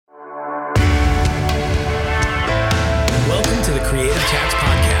Creative Chats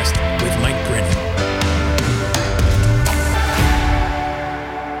podcast with Mike Brennan.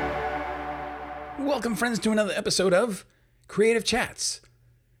 Welcome, friends, to another episode of Creative Chats.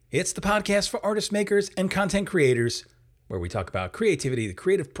 It's the podcast for artists, makers, and content creators, where we talk about creativity, the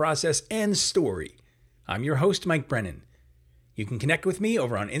creative process, and story. I'm your host, Mike Brennan. You can connect with me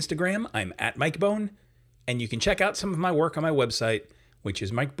over on Instagram. I'm at MikeBone, and you can check out some of my work on my website, which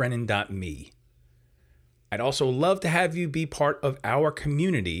is mikebrennan.me. I'd also love to have you be part of our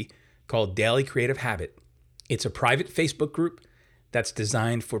community called Daily Creative Habit. It's a private Facebook group that's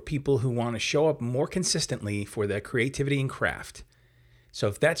designed for people who want to show up more consistently for their creativity and craft. So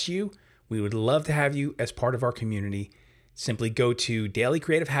if that's you, we would love to have you as part of our community. Simply go to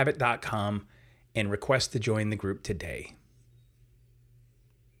dailycreativehabit.com and request to join the group today.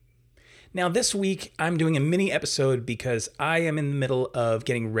 Now, this week, I'm doing a mini episode because I am in the middle of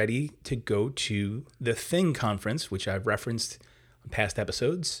getting ready to go to the Thing conference, which I've referenced on past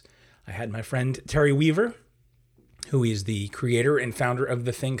episodes. I had my friend Terry Weaver, who is the creator and founder of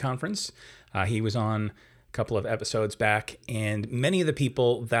the Thing conference. He was on a couple of episodes back, and many of the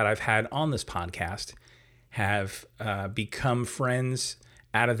people that I've had on this podcast have become friends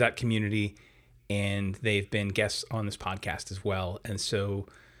out of that community, and they've been guests on this podcast as well. And so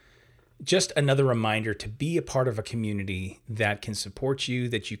just another reminder to be a part of a community that can support you,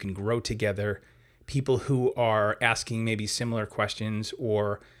 that you can grow together, people who are asking maybe similar questions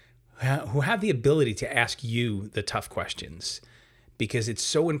or who have the ability to ask you the tough questions, because it's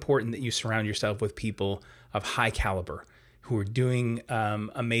so important that you surround yourself with people of high caliber who are doing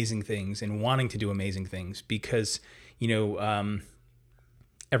amazing things and wanting to do amazing things, because,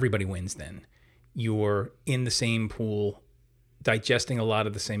 everybody wins then. You're in the same pool, digesting a lot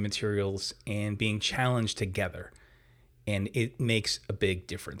of the same materials and being challenged together. And it makes a big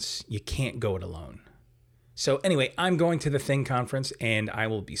difference. You can't go it alone. So anyway, I'm going to the Thing conference, and I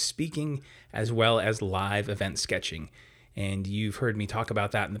will be speaking as well as live event sketching. And you've heard me talk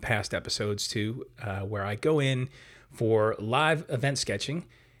about that in the past episodes too, where I go in for live event sketching,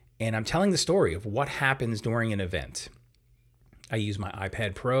 and I'm telling the story of what happens during an event. I use my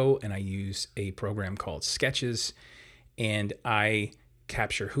iPad Pro, and I use a program called Sketches, and I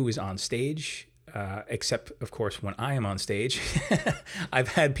capture who is on stage, except, of course, when I am on stage. I've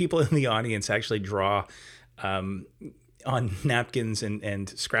had people in the audience actually draw on napkins and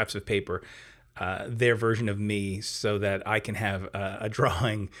scraps of paper their version of me so that I can have a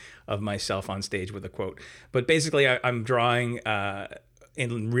drawing of myself on stage with a quote. But basically, I'm drawing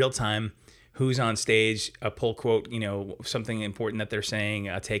in real time who's on stage, a pull quote, something important that they're saying,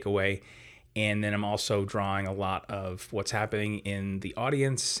 a takeaway. And then I'm also drawing a lot of what's happening in the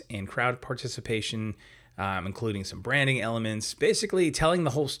audience and crowd participation, including some branding elements, basically telling the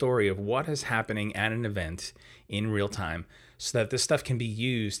whole story of what is happening at an event in real time so that this stuff can be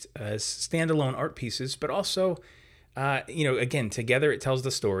used as standalone art pieces, but also, again, together it tells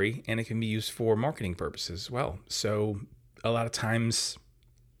the story, and it can be used for marketing purposes as well. So a lot of times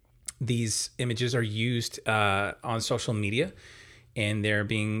these images are used on social media, and they're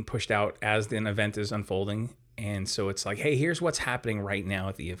being pushed out as an event is unfolding. And so it's like, hey, here's what's happening right now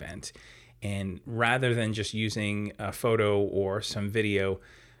at the event. And rather than just using a photo or some video,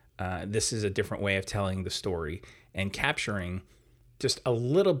 this is a different way of telling the story and capturing just a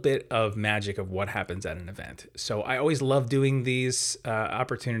little bit of magic of what happens at an event. So I always love doing these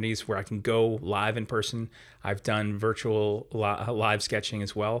opportunities where I can go live in person. I've done virtual live sketching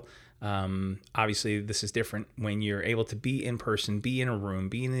as well. Obviously, this is different when you're able to be in person, be in a room,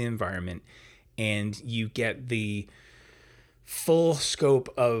 be in the environment, and you get the full scope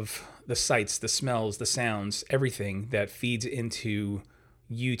of the sights, the smells, the sounds, everything that feeds into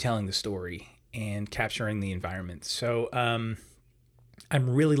you telling the story and capturing the environment. So I'm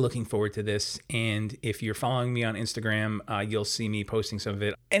really looking forward to this. And if you're following me on Instagram, you'll see me posting some of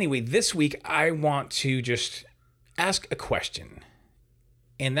it. Anyway, this week, I want to just ask a question.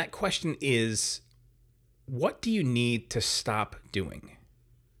 And that question is, what do you need to stop doing?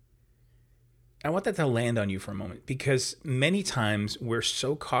 I want that to land on you for a moment, because many times we're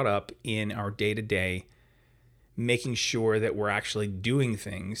so caught up in our day-to-day, making sure that we're actually doing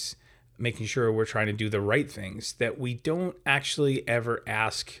things, making sure we're trying to do the right things, that we don't actually ever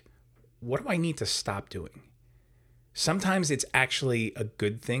ask, what do I need to stop doing? Sometimes it's actually a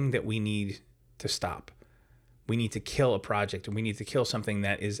good thing that we need to stop. We need to kill a project, and we need to kill something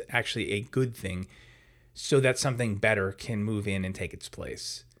that is actually a good thing so that something better can move in and take its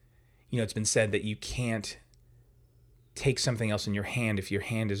place. It's been said that you can't take something else in your hand if your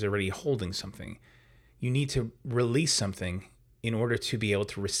hand is already holding something. You need to release something in order to be able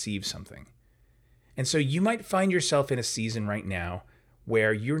to receive something. And so you might find yourself in a season right now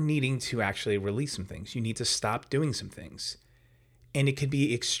where you're needing to actually release some things. You need to stop doing some things. And it could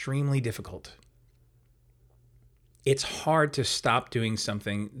be extremely difficult. It's hard to stop doing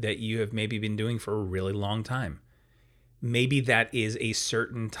something that you have maybe been doing for a really long time. Maybe that is a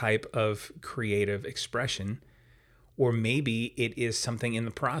certain type of creative expression, or maybe it is something in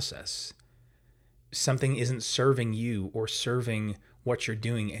the process. Something isn't serving you or serving what you're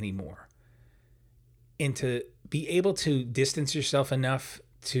doing anymore. And to be able to distance yourself enough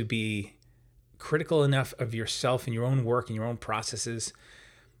to be critical enough of yourself and your own work and your own processes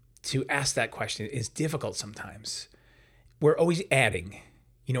to ask that question is difficult sometimes. We're always adding.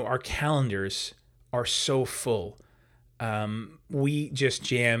 Our calendars are so full. We just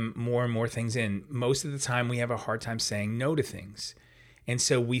jam more and more things in. Most of the time, we have a hard time saying no to things. And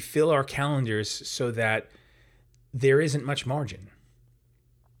so we fill our calendars so that there isn't much margin.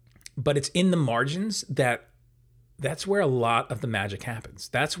 But it's in the margins that's where a lot of the magic happens.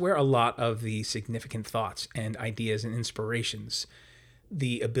 That's where a lot of the significant thoughts and ideas and inspirations,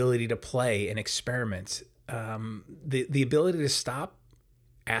 the ability to play and experiment, the ability to stop,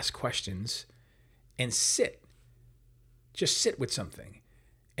 ask questions, and just sit with something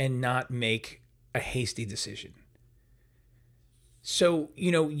and not make a hasty decision. So,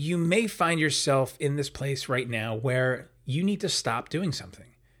 you may find yourself in this place right now where you need to stop doing something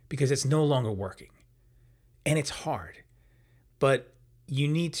because it's no longer working. And it's hard, but you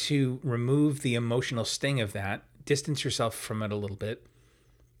need to remove the emotional sting of that, distance yourself from it a little bit,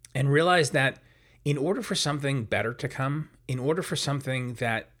 and realize that in order for something better to come, in order for something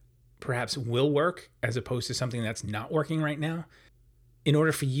that perhaps will work as opposed to something that's not working right now, in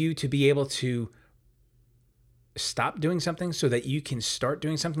order for you to be able to stop doing something so that you can start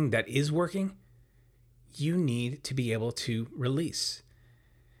doing something that is working, you need to be able to release.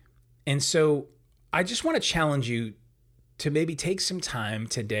 And so I just want to challenge you to maybe take some time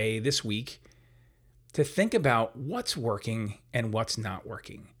today, this week, to think about what's working and what's not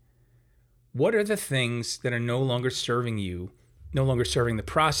working. What are the things that are no longer serving you, no longer serving the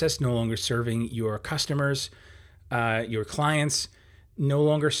process, no longer serving your customers, your clients, no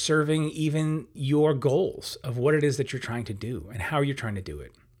longer serving even your goals of what it is that you're trying to do and how you're trying to do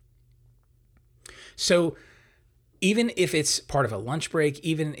it. So even if it's part of a lunch break,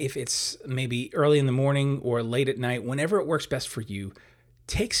 even if it's maybe early in the morning or late at night, whenever it works best for you,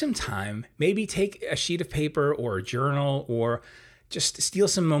 take some time, maybe take a sheet of paper or a journal or just steal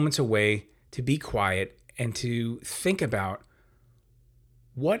some moments away to be quiet and to think about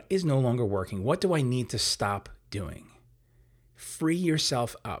what is no longer working. What do I need to stop doing? Free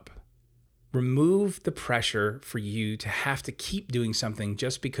yourself up. Remove the pressure for you to have to keep doing something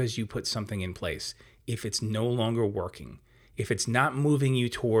just because you put something in place. If it's no longer working, if it's not moving you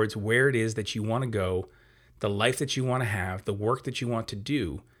towards where it is that you want to go, the life that you want to have, the work that you want to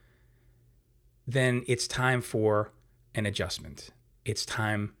do, then it's time for an adjustment. It's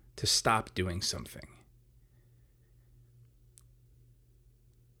time to stop doing something.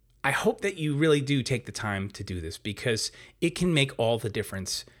 I hope that you really do take the time to do this because it can make all the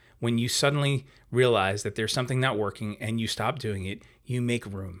difference. When you suddenly realize that there's something not working and you stop doing it, you make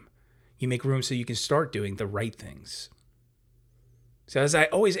room. You make room so you can start doing the right things. So as I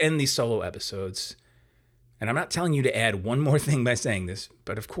always end these solo episodes, and I'm not telling you to add one more thing by saying this,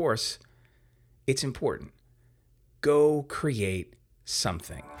 but of course, it's important. Go create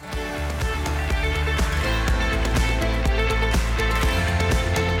something.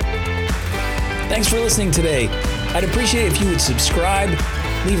 Thanks for listening today. I'd appreciate it if you would subscribe,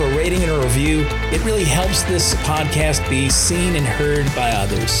 leave a rating and a review. It really helps this podcast be seen and heard by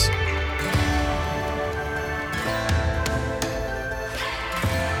others.